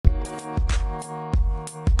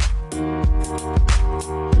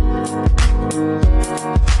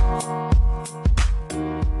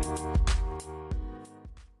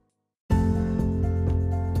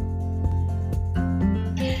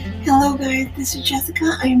this is Jessica.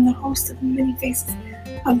 I am the host of Many Faces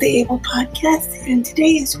of the Able podcast, and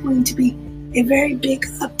today is going to be a very big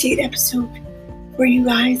update episode for you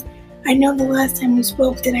guys. I know the last time we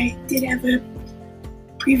spoke that I did have a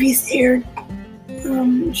previous aired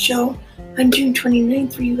show on June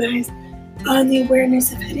 29th for you guys on the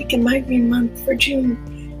awareness of headache and migraine month for June.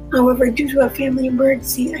 However, due to a family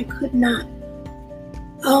emergency, I could not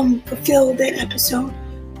fulfill that episode.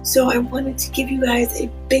 So I wanted to give you guys a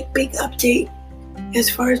big update as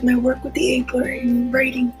far as my work with the Abler and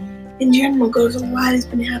writing in general goes. A lot has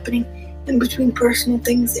been happening in between personal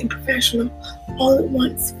things and professional all at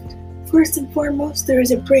once. First and foremost, there is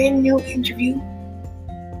a brand new interview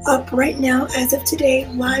up right now as of today,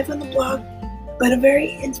 live on the blog, but a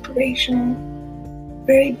very inspirational,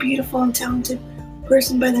 very beautiful and talented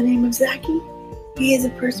person by the name of Zaki. He is a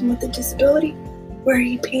person with a disability where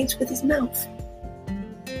he paints with his mouth,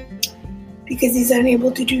 because he's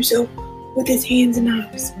unable to do so with his hands and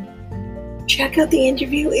arms. Check out the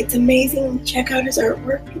interview, it's amazing. Check out his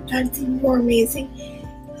artwork, that's even more amazing.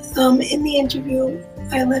 In the interview,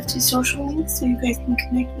 I left his social links so you guys can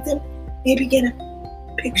connect with him, maybe get a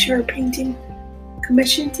picture or painting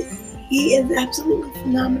commissioned. He is absolutely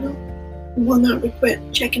phenomenal. You will not regret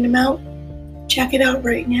checking him out. Check it out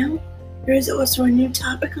right now. There is also a new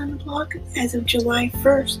topic on the blog as of July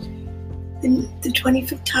 1st. The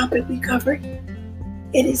 25th topic we covered,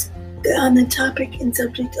 it is on the topic and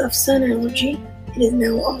subject of sun allergy. It is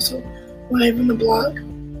now also live on the blog.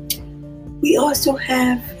 We also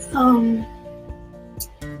have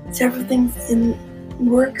several things in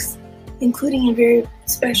works, including a very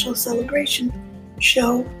special celebration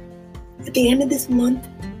show at the end of this month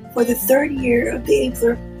for the third year of the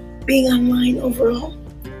Abler being online overall.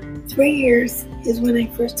 3 years is when I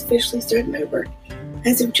first officially started my work,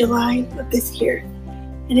 as of July of this year.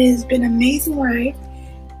 And it has been an amazing ride.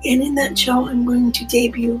 And in that show, I'm going to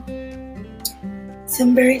debut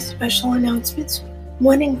some very special announcements.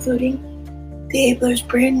 One including the Abler's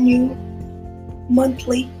brand new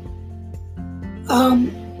monthly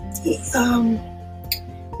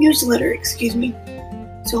newsletter,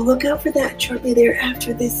 So look out for that shortly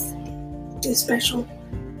thereafter this special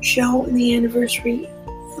show and the anniversary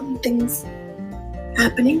things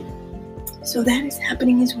happening. So that is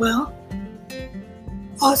happening as well.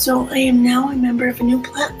 Also, I am now a member of a new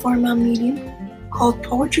platform on Medium called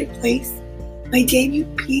Poetry Place. My debut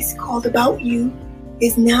piece called About You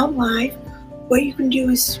is now live. What you can do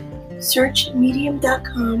is search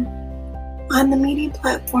medium.com. On the Medium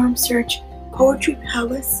platform, search Poetry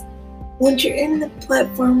Palace. Once you're in the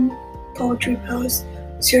platform Poetry Palace,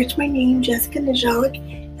 search my name, Jessica Najalik,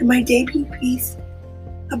 and my debut piece,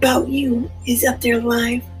 About You, is up there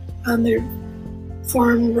live on their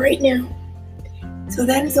forum right now. So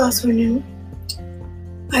that is also new.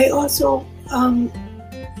 I also,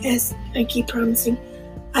 as I keep promising,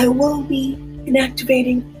 I will be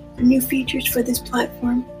inactivating new features for this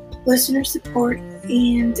platform, listener support,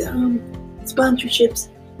 and sponsorships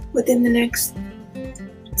within the next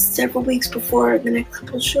several weeks before the next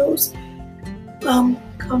couple of shows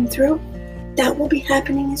come through. That will be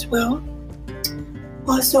happening as well.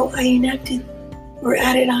 Also, I enacted or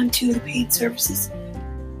added onto the paid services,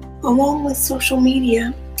 along with social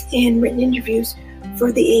media and written interviews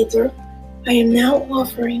for the Abler. I am now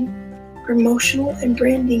offering promotional and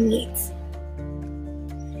branding needs,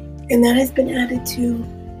 and that has been added to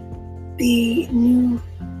the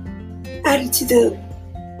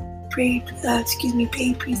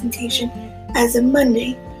paid presentation as of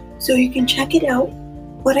Monday, so you can check it out.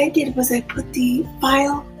 What I did was I put the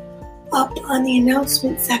file up on the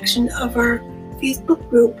announcement section of our Facebook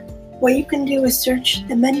group. What you can do is search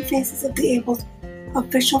the Many Faces of the Able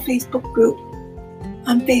official Facebook group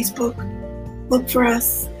on Facebook. Look for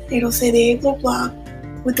us. It'll say the Abler blog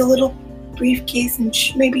with the little briefcase and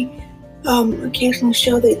maybe occasionally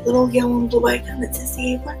show the little yellow and blue icon that says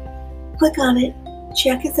the Abler. Click on it.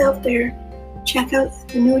 Check us out there. Check out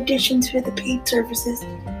the new additions for the paid services.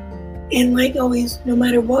 And like always, no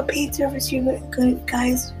matter what paid service you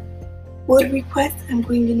guys would request, I'm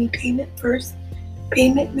going to need payment first.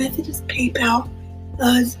 Payment method is PayPal.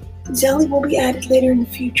 Zelle will be added later in the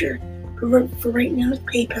future. For right now, it's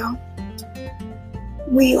PayPal.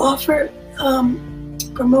 We offer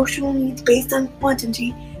promotional needs based on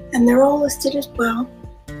quantity, and they're all listed as well.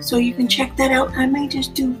 So you can check that out. I may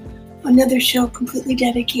just do another show completely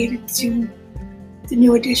dedicated to the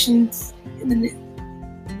new additions, and the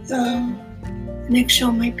next show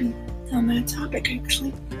might be on that topic,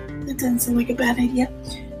 actually. That doesn't sound like a bad idea.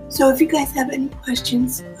 So if you guys have any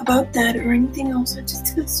questions about that or anything else I just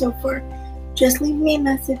discussed so far, just leave me a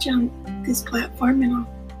message on this platform and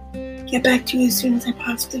I'll get back to you as soon as I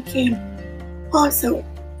possibly can. Also,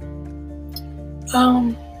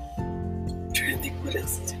 I'm trying to think what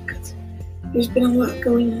else is there, because there's been a lot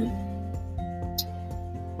going on.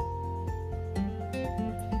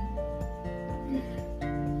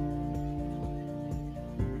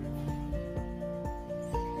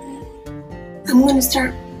 I'm going to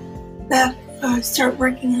start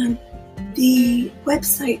working on the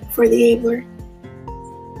website for the Abler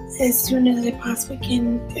as soon as I possibly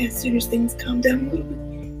can, as soon as things calm down a little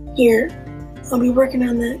bit here. I'll be working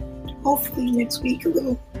on that hopefully next week a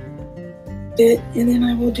little bit, and then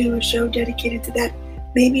I will do a show dedicated to that.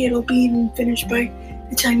 Maybe it'll be even finished by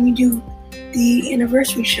the time we do the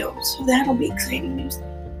anniversary show, so that'll be exciting news.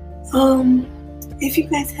 If you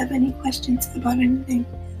guys have any questions about anything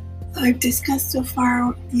I've discussed so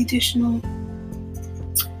far, the additional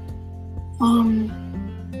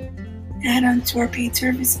add-ons to our paid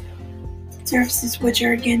services, which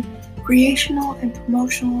are again creational and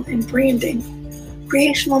promotional and branding.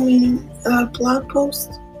 Creational meaning blog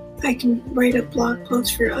posts. I can write a blog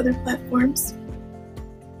post for other platforms,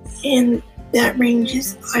 and that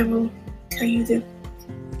ranges, I will tell you,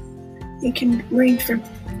 it can range from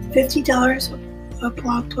 $50 a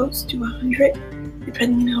blog post to $100,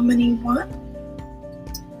 depending on how many you want.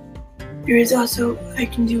 There is also, I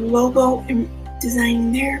can do logo and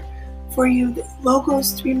designing there for you. The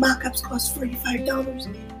logos, 3 mock-ups cost $45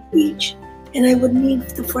 each, and I would need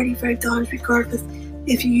the $45 regardless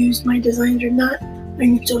if you use my designs or not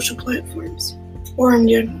on your social platforms or in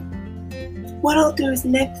general. What I'll do is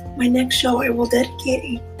my next show, I will dedicate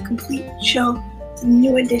a complete show to the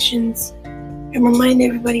new additions and remind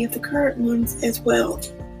everybody of the current ones as well.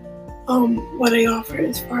 What I offer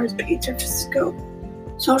as far as paid services go.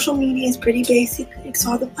 Social media is pretty basic. It's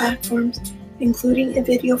all the platforms, including a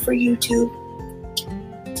video for YouTube.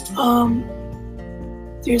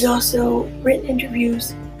 There's also written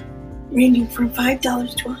interviews ranging from $5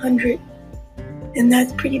 to $100, and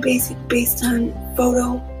that's pretty basic based on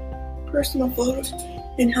personal photos,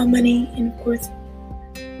 and how many, and of course,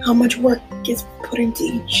 how much work gets put into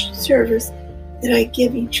each service that I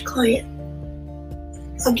give each client.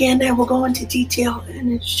 Again, I will go into detail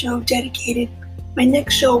in a show dedicated. My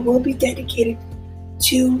next show will be dedicated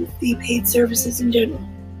to the paid services in general.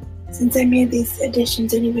 Since I made these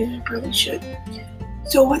additions anyway, I probably should.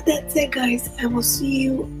 So with that said, guys, I will see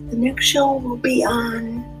you. The next show will be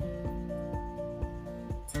on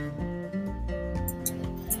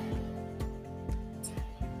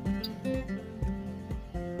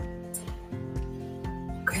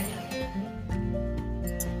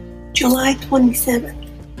July 27th,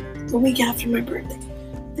 the week after my birthday.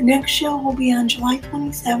 The next show will be on July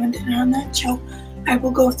 27th, and on that show, I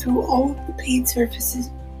will go through all of the paid services,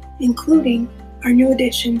 including our new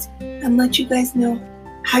additions, and let you guys know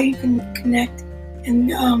how you can connect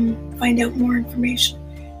and find out more information.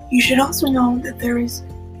 You should also know that there is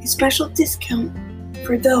a special discount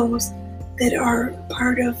for those that are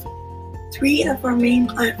part of 3 of our main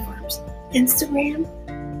platforms: Instagram,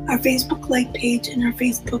 our Facebook like page, and our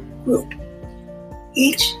Facebook group.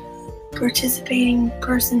 Each participating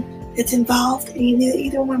person that's involved in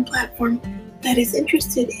either one platform that is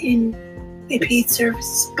interested in a paid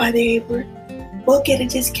service by the Abler will get a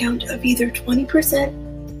discount of either 20%,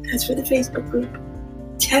 that's for the Facebook group,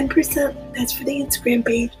 10%, that's for the Instagram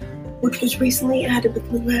page, which was recently added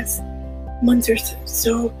within the last month or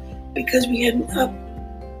so, because we had a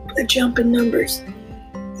jump in numbers,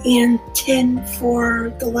 and 10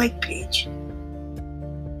 for the like page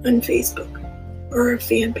on Facebook, or a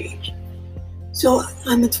fan page. So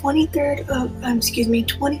on the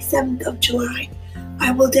 27th of July,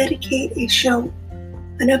 I will dedicate a show,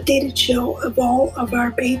 an updated show of all of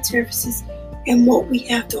our paid services and what we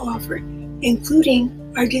have to offer, including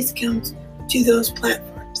our discounts to those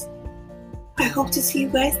platforms. I hope to see you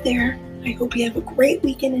guys there. I hope you have a great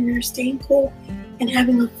weekend and are staying cool and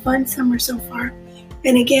having a fun summer so far.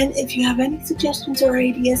 And again, if you have any suggestions or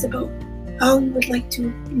ideas about how you would like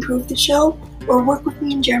to improve the show or work with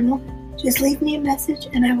me in general, just leave me a message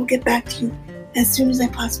and I will get back to you as soon as I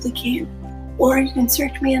possibly can. Or you can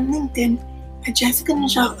search me on LinkedIn at Jessica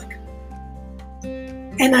Niziolek,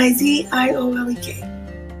 Niziolek,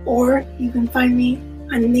 or you can find me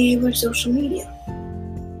on the Abler social media.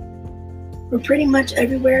 We're pretty much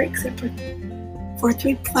everywhere except for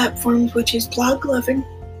 3 platforms, which is Blog11,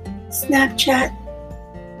 Snapchat,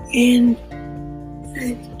 and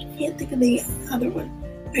I can't think of the other one.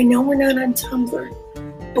 I know we're not on Tumblr,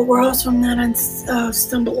 but we're also not on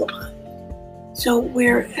StumbleUpon. So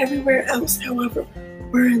we're everywhere else. However,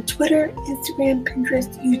 we're on Twitter, Instagram,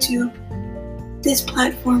 Pinterest, YouTube, this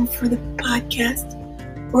platform for the podcast,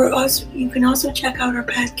 You can also check out our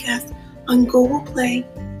podcast on Google Play,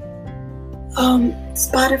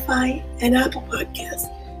 Spotify, and Apple Podcasts.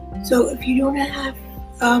 So if you don't have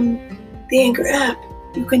the Anchor app,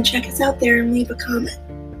 you can check us out there and leave a comment.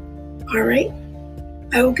 Alright?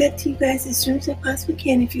 I will get to you guys as soon as I possibly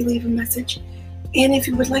can if you leave a message. And if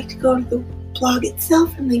you would like to go to the blog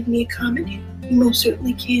itself and leave me a comment, you most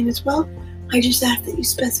certainly can as well. I just ask that you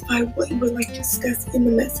specify what you would like to discuss in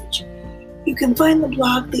the message. You can find the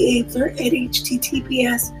blog The Abler at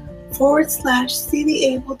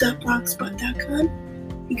https://seetheable.blogspot.com.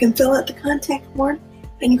 You can fill out the contact form,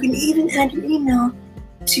 and you can even add an email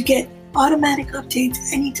to get automatic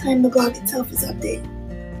updates anytime the blog itself is updated.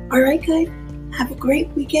 Alright guys, have a great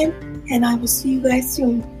weekend, and I will see you guys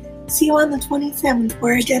soon. See you on the 27th,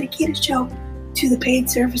 where I dedicate a show to the paid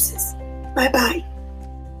services. Bye bye.